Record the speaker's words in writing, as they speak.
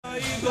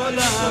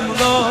گلم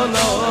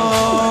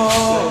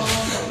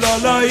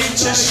لالایی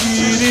چه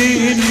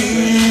شیرینی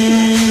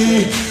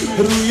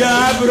روی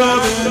ابرا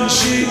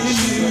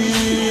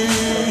بنشینی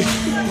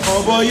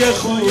خوابای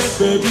خوب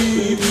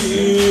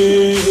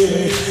ببینی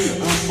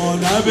اما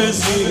نه به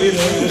زیر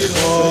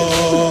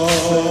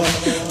خواب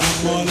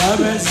اما نه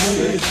به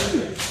زیر.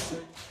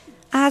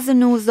 از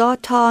نوزاد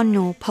تا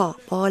نوپا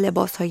با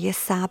لباس‌های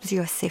سبز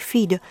یا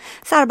سفید،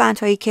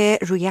 سربندهایی که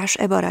رویش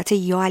عبارت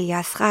یا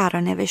اصغر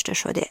نوشته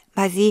شده،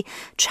 بعضی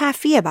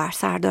چفیه بر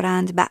سر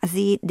دارند،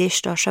 بعضی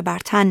دشداشه بر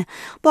تن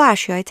با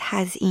اشیای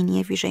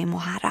تزئینی ویژه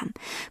محرم،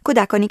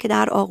 کودکانی که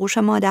در آغوش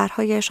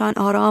مادرهایشان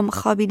آرام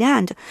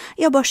خوابیدند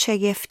یا با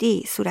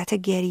شگفتی صورت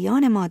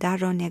گریان مادر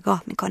را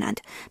نگاه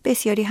می‌کنند.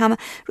 بسیاری هم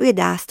روی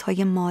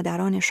دست‌های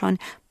مادرانشان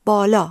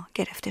بالا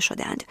گرفته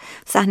شدند.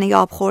 صحنه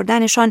آب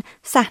خوردنشان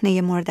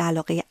صحنه مورد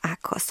علاقه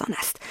عکاسان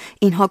است.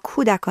 اینها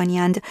کودکانی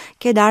اند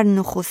که در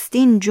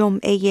نخستین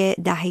جمعه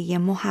دهه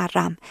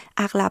محرم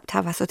اغلب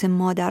توسط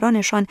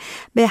مادرانشان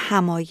به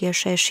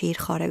همایش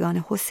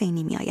شیرخوارگان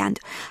حسینی می آیند.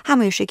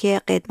 همایشی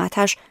که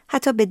قدمتش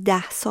حتی به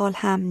 10 سال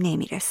هم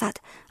نمی رسد.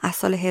 از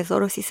سال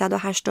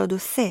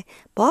 1383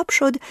 باب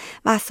شد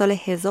و از سال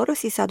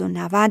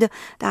 1390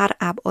 در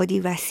ابعادی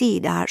وسیع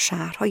در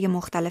شهرهای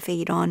مختلف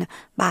ایران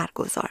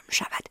برگزار می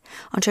شود.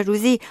 آنچه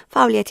روزی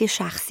فعالیتی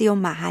شخصی و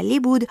محلی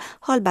بود،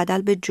 حال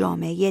بدل به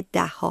جامعه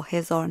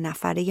 10,000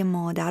 نفره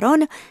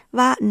مادران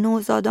و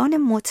نوزادان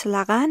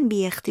مطلقاً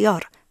بی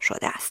اختیار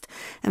شده است.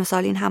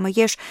 امسال این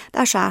همایش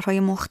در شهرهای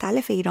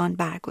مختلف ایران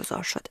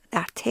برگزار شد.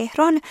 در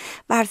تهران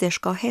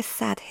ورزشگاه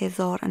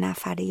 100,000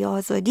 نفره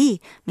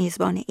آزادی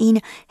میزبان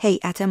این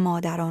هیئت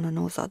مادران و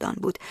نوزادان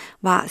بود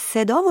و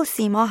صدا و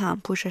سیما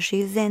هم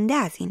پوششی زنده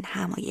از این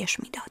همایش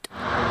میداد.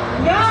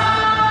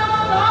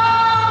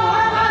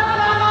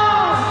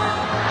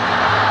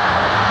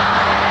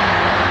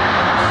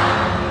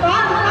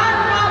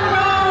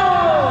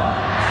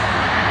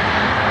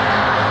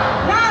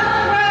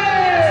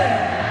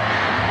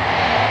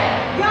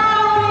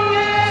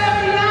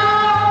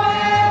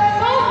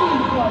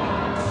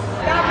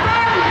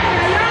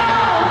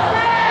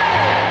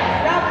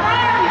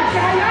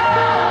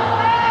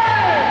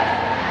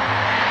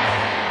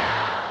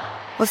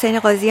 حسینی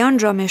قاضیان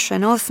جامعه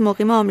شناس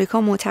مقیم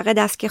آمریکا معتقد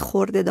است که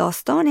خرد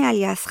داستان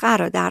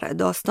اصغر در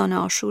داستان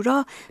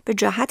عاشورا به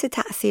جهت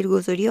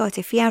تأثیرگذاری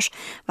عاطفی‌اش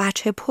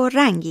وجه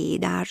پررنگی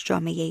در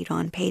جامعه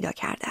ایران پیدا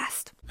کرده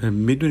است.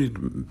 میدونید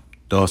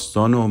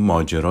داستان و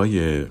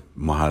ماجرای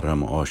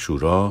محرم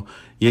عاشورا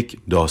یک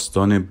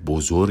داستان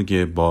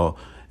بزرگ با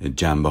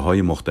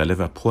جنبه‌های مختلف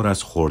و پر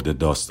از خرد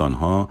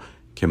داستان‌ها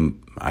که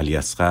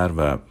اصغر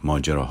و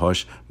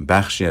ماجراهاش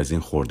بخشی از این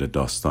خرده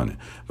داستانه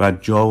و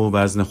جا و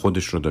وزن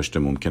خودش رو داشته،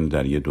 ممکنه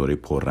در یه دوره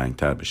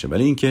پررنگتر بشه،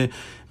 ولی اینکه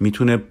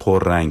میتونه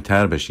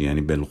پررنگتر بشه،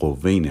 یعنی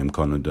بالقوه این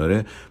امکانو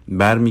داره،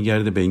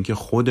 برمیگرده به اینکه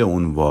خود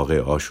اون واقع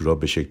عاشورا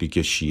به شکلی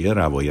که شیعه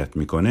روایت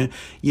میکنه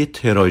یه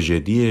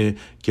تراژدیه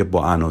که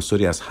با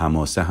عناصری از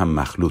حماسه هم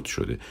مخلوط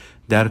شده.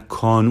 در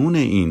کانون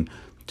این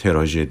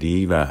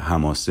تراژدی و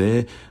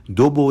حماسه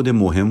 2 بعد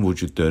مهم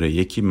وجود داره،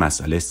 یکی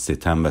مسئله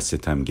ستم و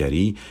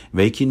ستمگری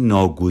و یکی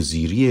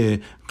ناگزیری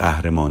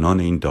قهرمانان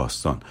این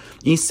داستان.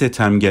 این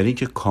ستمگری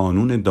که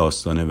کانون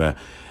داستانه و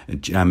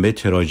جنبه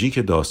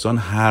تراژیک داستان،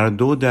 هر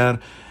دو در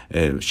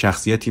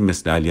شخصیتی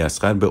مثل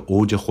اصغر به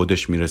اوج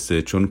خودش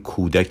میرسه، چون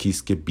کودکی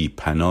است که بی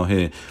پناه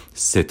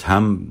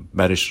ستم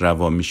برش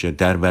روا میشه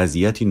در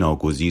وضعیتی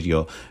ناگزیر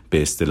یا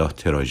به اصطلاح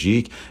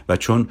تراژیک، و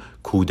چون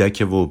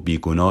کودک و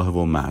بیگناه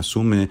و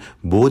معصوم،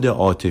 بعد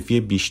عاطفی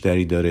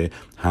بیشتری داره،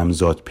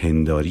 همزاد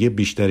پنداری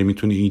بیشتری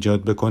میتونه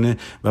ایجاد بکنه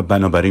و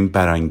بنابراین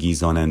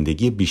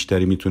برانگیزانندگی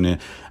بیشتری میتونه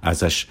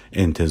ازش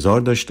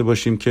انتظار داشته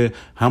باشیم که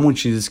همون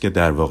چیزیست که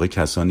در واقع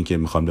کسانی که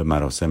میخوان به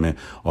مراسم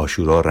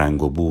عاشورا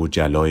رنگ و بو و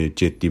جلای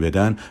جدی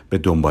بدن به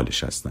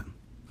دنبالش هستن.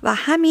 و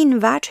همین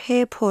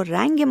وجه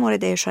پررنگ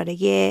مورد اشاره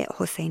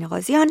حسینی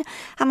قاضیان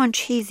همان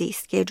چیزی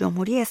است که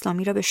جمهوری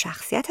اسلامی را به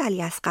شخصیت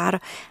اصغر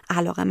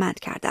علاقه‌مند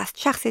کرده است.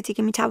 شخصیتی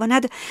که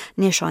میتواند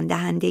نشان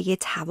دهنده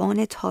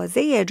توان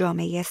تازه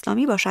جامعه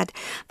اسلامی باشد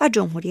و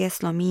جمهوری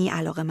اسلامی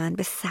علاقه‌مند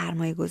به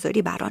سرمایه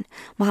گذاری بر آن.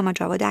 محمد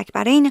جواد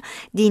اکبرین،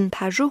 دین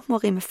پژوه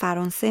مقیم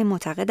فرانسه،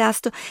 معتقد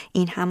است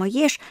این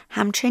همایش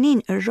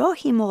همچنین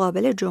راهی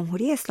مقابل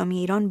جمهوری اسلامی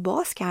ایران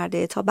باز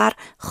کرده تا بر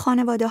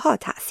خانواده‌ها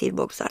تأثیر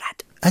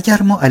بگذارد.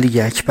 اگر ما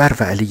علی اکبر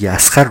و علی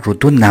اصغر رو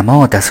 2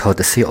 نماد از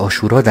حادثه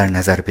عاشورا در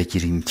نظر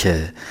بگیریم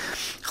که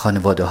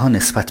خانواده ها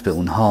نسبت به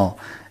اونها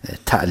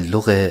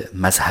تعلق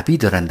مذهبی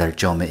دارن در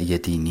جامعه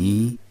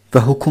دینی و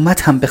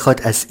حکومت هم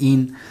بخواد از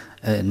این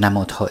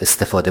نمادها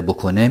استفاده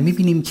بکنه،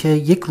 میبینیم که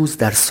یک روز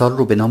در سال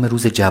رو به نام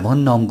روز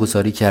جوان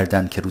نامگذاری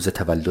کردن که روز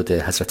تولد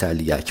حضرت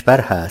علی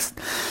اکبر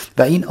هست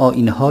و این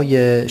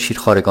آیین‌های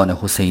شیرخوارگان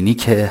حسینی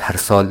که هر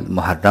سال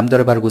محرم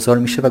داره برگزار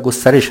میشه و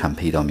گسترش هم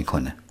پیدا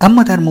میکنه.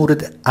 اما در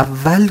مورد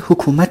اول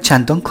حکومت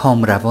چندان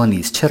کامروا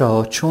نیست.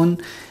 چرا؟ چون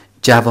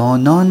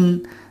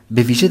جوانان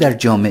به ویژه در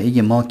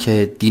جامعه ما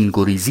که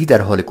دینگریزی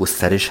در حال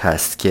گسترش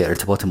هست که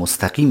ارتباط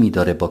مستقیمی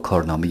داره با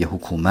کارنامه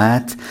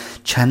حکومت،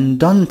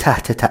 چندان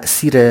تحت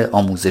تأثیر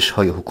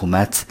آموزش‌های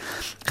حکومت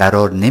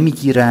قرار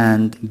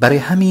نمیگیرند. برای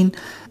همین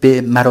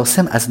به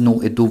مراسم از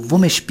نوع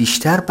دومش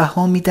بیشتر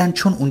بها میدن،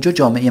 چون اونجا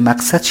جامعه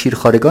مقصد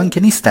شیرخوارگان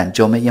که نیستن.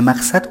 جامعه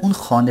مقصد اون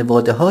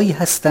خانواده هایی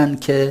هستن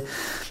که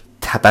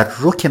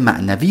تبرک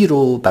معنوی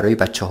رو برای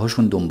بچه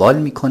هاشون دنبال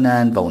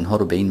میکنن و اونها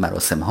رو به این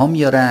مراسم ها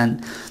میارن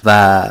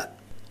و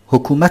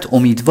حکومت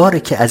امیدواره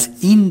که از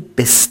این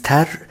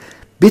بستر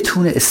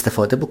بتونه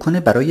استفاده بکنه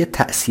برای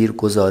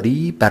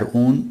تأثیرگذاری بر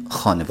اون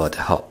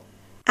خانواده ها.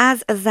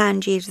 از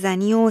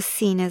زنجیرزنی و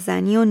سینه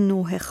زنی و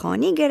نوحه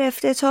خوانی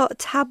گرفته تا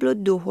طبل و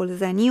دهل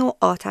زنی و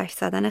آتش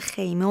زدن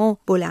خیمه و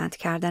بلند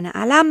کردن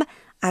علم،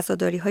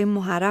 عزاداری‌های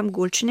محرم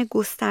گلچین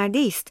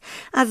گسترده‌ای است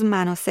از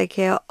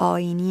مناسک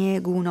آیینی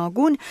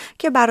گوناگون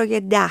که برای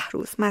 10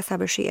 روز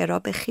مذهب شیعه را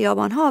به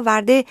خیابان‌ها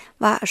آورده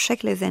و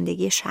شکل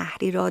زندگی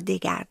شهری را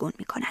دگرگون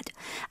می‌کند.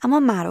 اما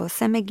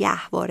مراسم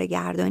گهواره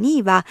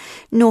گردانی و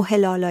نوحه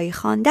لالایی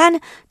خواندن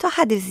تا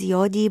حد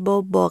زیادی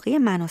با باقی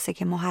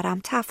مناسک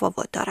محرم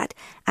تفاوت دارد،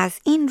 از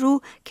این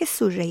رو که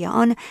سوژه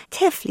آن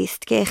طفلی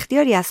است که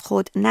اختیاری از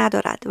خود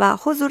ندارد و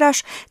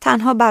حضورش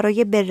تنها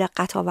برای به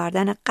رقت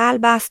آوردن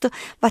قلب است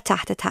و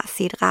تحت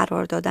تأثیر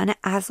قرار دادن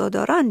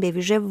عزاداران، به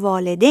ویژه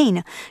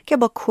والدین که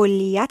با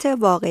کلیت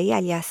واقعی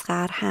علی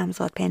اصغر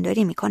همزاد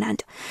پنداری می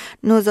کنند.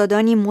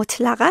 نوزادانی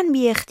مطلقاً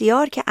بی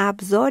اختیار که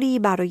ابزاری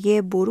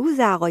برای بروز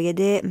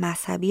عقاید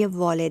مذهبی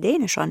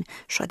والدینشان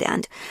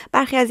شده‌اند.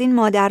 برخی از این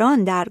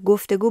مادران در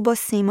گفتگو با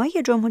سیمای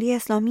جمهوری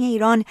اسلامی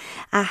ایران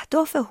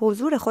اهداف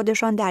حضور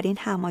خودشان در این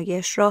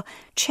همایش را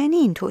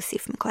چنین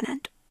توصیف می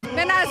کنند.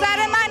 به نظر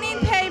من این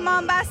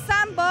پیمان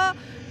بستن با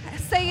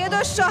سید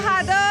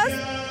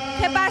الشهداست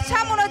که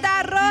بچه‌مون رو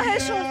در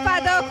راهشون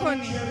فدا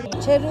کنیم.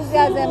 چه روزی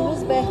از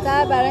امروز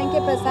بهتر برای اینکه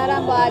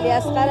پسرم با علی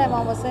اصغر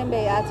امام حسین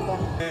بیعت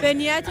کنه. به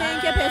نیت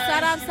اینکه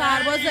پسرم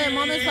سرباز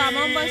امام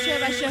زمان باشه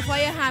و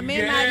شفای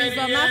همه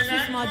مریضا،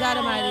 مخصوص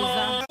مادر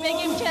مریضا.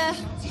 بگیم که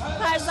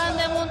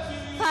فرزندمون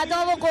فدا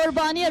و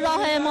قربانی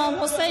راه امام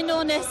حسین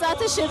و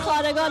نهضت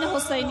شیرخوارگان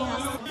حسینی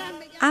هست.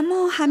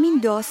 اما همین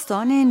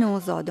داستان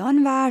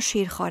نوزادان و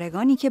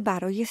شیرخوارگانی که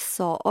برای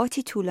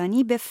ساعاتی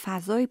طولانی به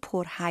فضای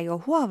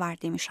پرهیاهو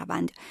آورده می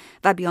شوند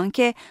و بیان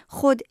که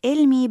خود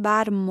علمی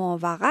بر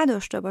ماوقع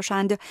داشته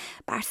باشند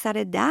بر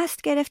سر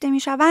دست گرفته می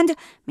شوند،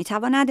 می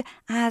تواند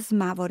از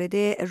موارد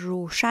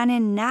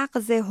روشن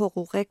نقض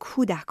حقوق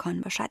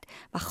کودکان باشد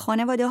و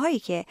خانواده هایی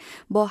که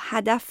با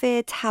هدف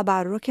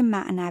تبرک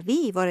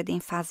معنوی وارد این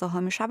فضاها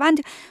می شوند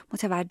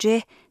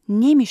متوجه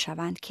نمی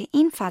شوند که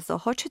این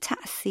فضاها چه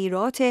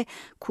تأثیرات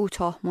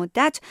کوتاه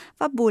مدت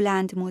و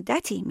بلند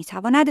مدتی می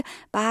تواند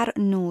بر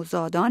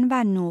نوزادان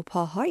و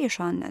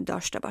نوپاهایشان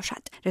داشته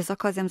باشد. رضا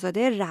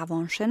کاظم‌زاده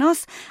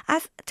روانشناس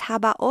از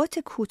تبعات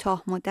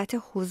کوتاه مدت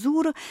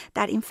حضور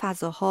در این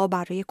فضاها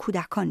برای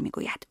کودکان می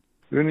گوید.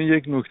 ببینید،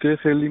 یک نکته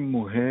خیلی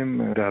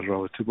مهم در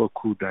رابطه با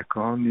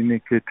کودکان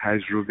اینه که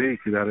تجربه‌ای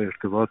که در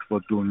ارتباط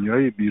با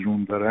دنیای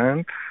بیرون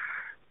دارن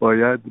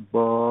باید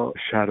با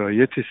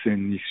شرایط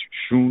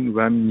سنیشون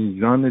و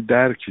میزان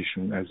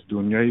درکشون از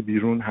دنیای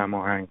بیرون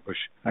هماهنگ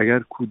باشه. اگر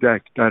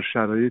کودک در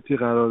شرایطی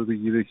قرار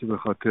بگیره که به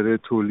خاطر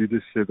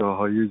تولید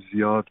صداهای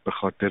زیاد، به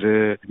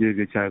خاطر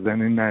گریه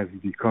کردن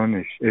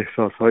نزدیکانش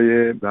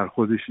احساسهای در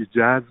خودش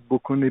جذب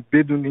بکنه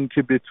بدون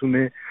اینکه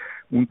بتونه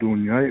اون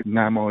دنیای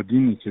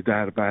نمادینی که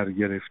در بر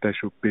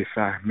گرفته‌شو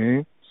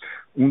بفهمه،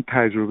 اون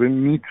تجربه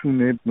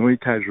میتونه نوعی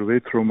تجربه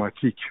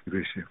تروماتیک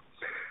بشه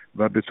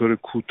و به طور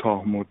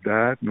کوتاه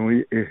مدت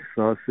نوعی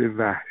احساس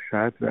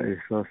وحشت و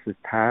احساس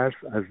ترس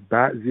از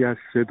بعضی از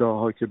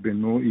صداها که به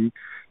نوعی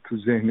تو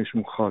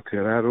ذهنشون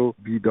خاطره رو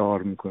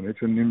بیدار میکنه،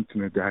 چون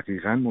نمیتونه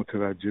دقیقاً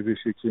متوجه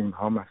بشه که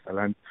اینها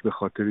مثلا به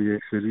خاطر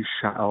یک سری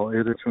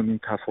شعائر، چون این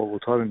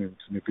تفاوت‌ها رو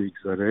نمیتونه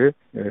بگذاره،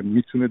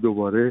 میتونه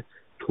دوباره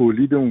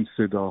تولید اون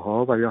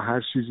صداها و یا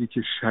هر چیزی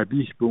که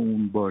شبیه به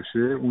اون باشه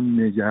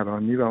اون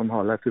نگرانی و اون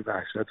حالت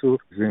وحشت رو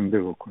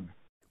زنده بکنه.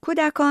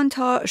 کودکان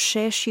تا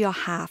 6 یا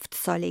 7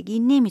 سالگی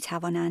نمی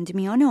توانند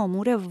میان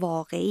امور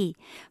واقعی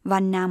و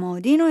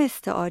نمادین و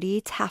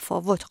استعاری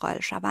تفاوت قائل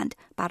شوند.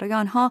 برای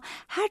آنها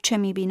هر چه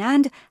می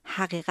بینند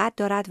حقیقت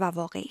دارد و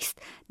واقعی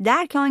است.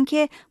 درک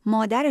آنکه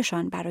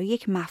مادرشان برای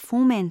یک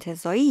مفهوم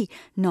انتزاعی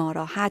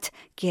ناراحت،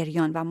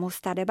 گریان و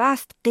مضطرب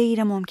است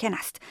غیر ممکن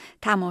است.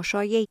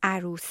 تماشای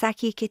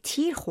عروسکی که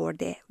تیر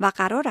خورده و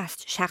قرار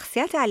است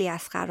شخصیت علی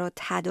اصغر را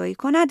تداعی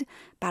کند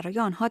برای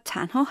آنها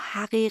تنها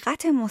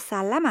حقیقت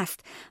مسلم است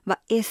و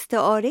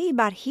استعاره‌ای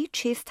بر هیچ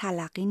چیز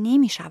تلقی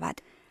نمی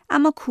شود.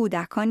 اما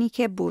کودکانی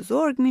که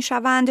بزرگ می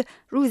شوند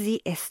روزی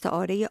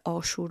استعاره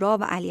عاشورا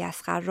و علی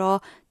اصغر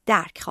را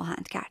درک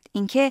خواهند کرد.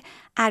 اینکه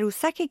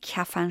عروسک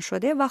کفن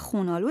شده و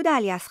خونالود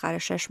علی اصغر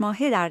 6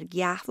 ماهه در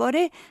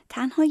گهواره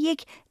تنها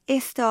یک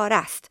استعاره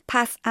است.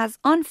 پس از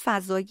آن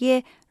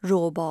فضای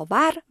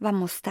رعب‌آور و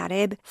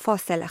مضطرب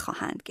فاصله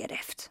خواهند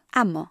گرفت.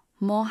 اما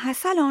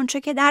ماحصل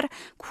آنچه که در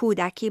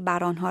کودکی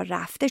بر آنها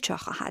رفته چه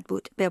خواهد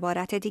بود. به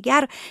عبارت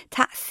دیگر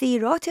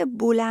تأثیرات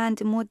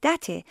بلند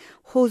مدت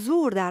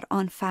حضور در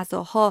آن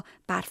فضاها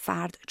بر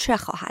فرد چه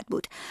خواهد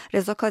بود.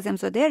 رضا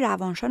کاظم‌زاده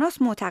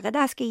روانشناس معتقد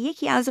است که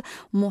یکی از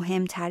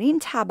مهمترین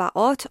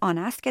تبعات آن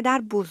است که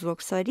در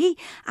بزرگسالی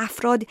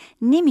افراد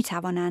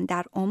نمیتوانند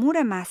در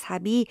امور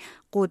مذهبی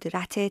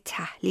قدرت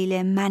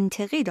تحلیل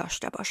منطقی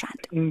داشته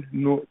باشند. این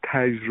نوع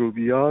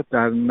تجربیات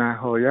در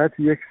نهایت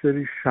یک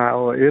سری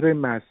شعائر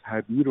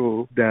مذهبی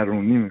رو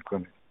درونی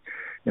میکنه.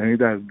 یعنی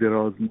در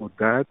دراز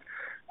مدت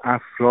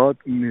افراد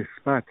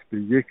نسبت به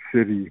یک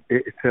سری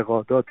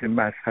اعتقادات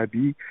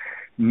مذهبی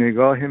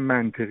نگاه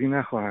منطقی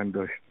نخواهند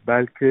داشت،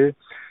 بلکه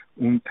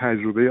اون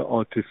تجربه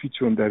عاطفی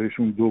چون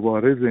درشون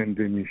دوباره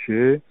زنده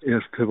میشه،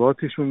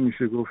 ارتباطشون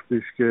میشه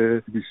گفتش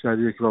که بیشتر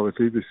یک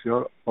رابطه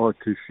بسیار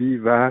عاطفی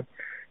و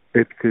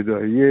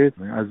ابتدایی.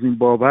 از این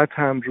بابت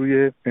هم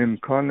روی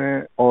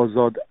امکان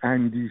آزاد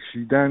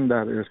اندیشیدن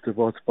در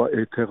ارتباط با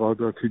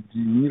اعتقادات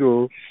دینی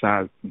رو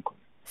سلب میکنه.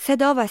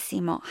 صدا و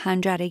سیما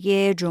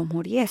حنجره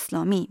جمهوری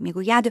اسلامی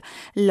میگوید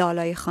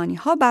لالایی خوانی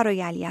ها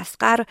برای علی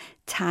اصغر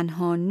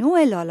تنها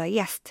نوع لالایی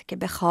است که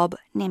به خواب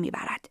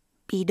نمیبرد،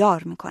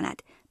 بیدار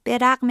میکند. به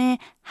رغم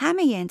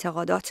همه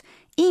انتقادات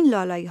این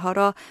لالایی ها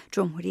را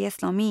جمهوری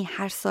اسلامی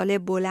هر سال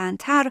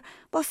بلندتر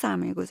با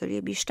سرمایه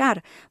گذاری بیشتر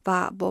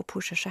و با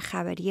پوشش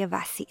خبری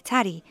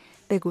وسیع‌تری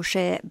به گوش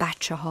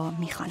بچه ها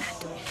میخواند.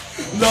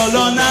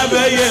 لالا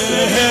نبه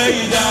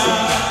هیدر،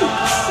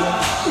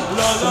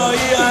 لالایی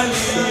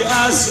علی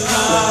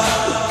اصغر،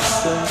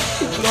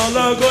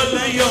 لالا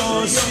گل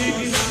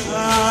یاسین،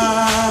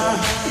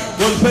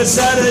 گل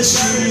پسر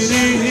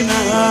شیرینه،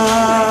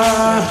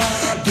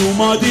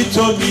 دومادی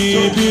تو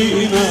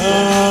میبینه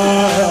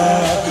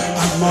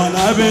اما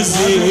نه به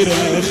زیر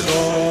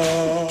خواب.